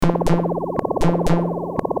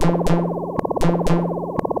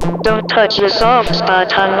Don't touch the soft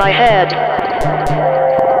spot on my head.